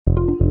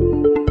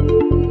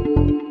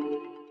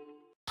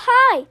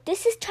Hi,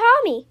 this is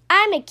Tommy.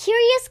 I'm a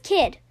curious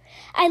kid.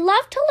 I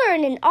love to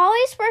learn and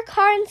always work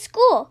hard in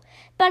school,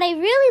 but I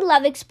really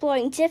love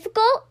exploring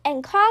difficult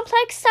and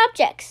complex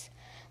subjects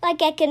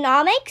like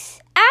economics,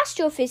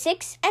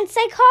 astrophysics, and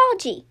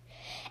psychology.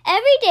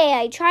 Every day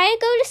I try to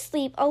go to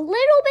sleep a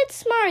little bit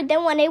smarter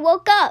than when I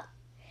woke up.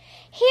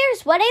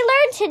 Here's what I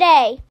learned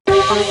today.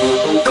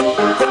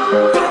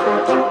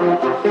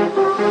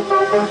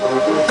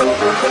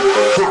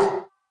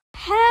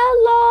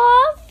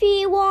 Hello,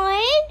 everyone,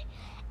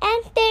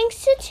 and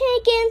thanks for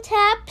tuning in to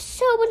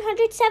episode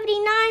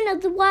 179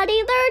 of the What I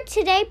Learned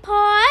Today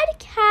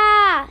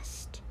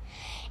podcast.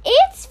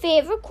 It's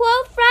Favorite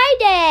Quote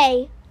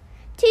Friday.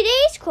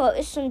 Today's quote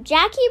is from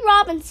Jackie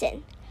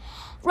Robinson.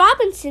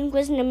 Robinson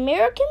was an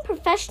American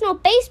professional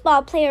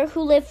baseball player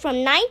who lived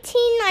from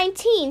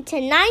 1919 to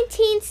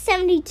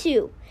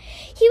 1972.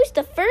 He was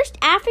the first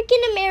African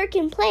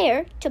American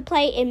player to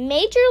play in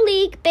Major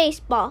League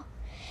Baseball.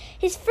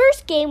 His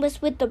first game was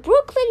with the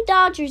Brooklyn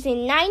Dodgers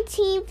in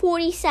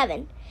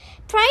 1947.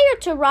 Prior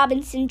to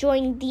Robinson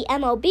joining the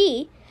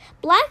MLB,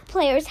 black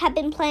players had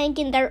been playing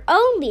in their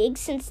own league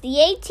since the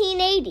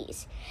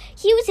 1880s.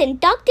 He was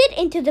inducted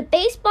into the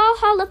Baseball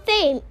Hall of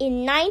Fame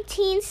in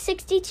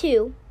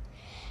 1962.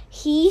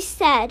 He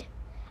said,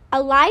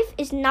 "A life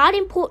is not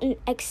important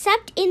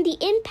except in the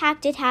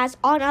impact it has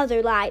on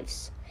other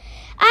lives."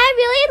 I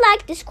really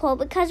like this quote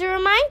because it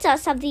reminds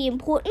us of the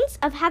importance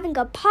of having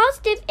a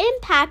positive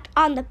impact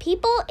on the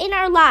people in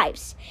our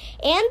lives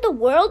and the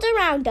world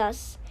around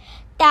us.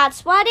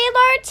 That's what I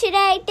learned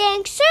today.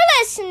 Thanks for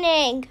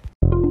listening.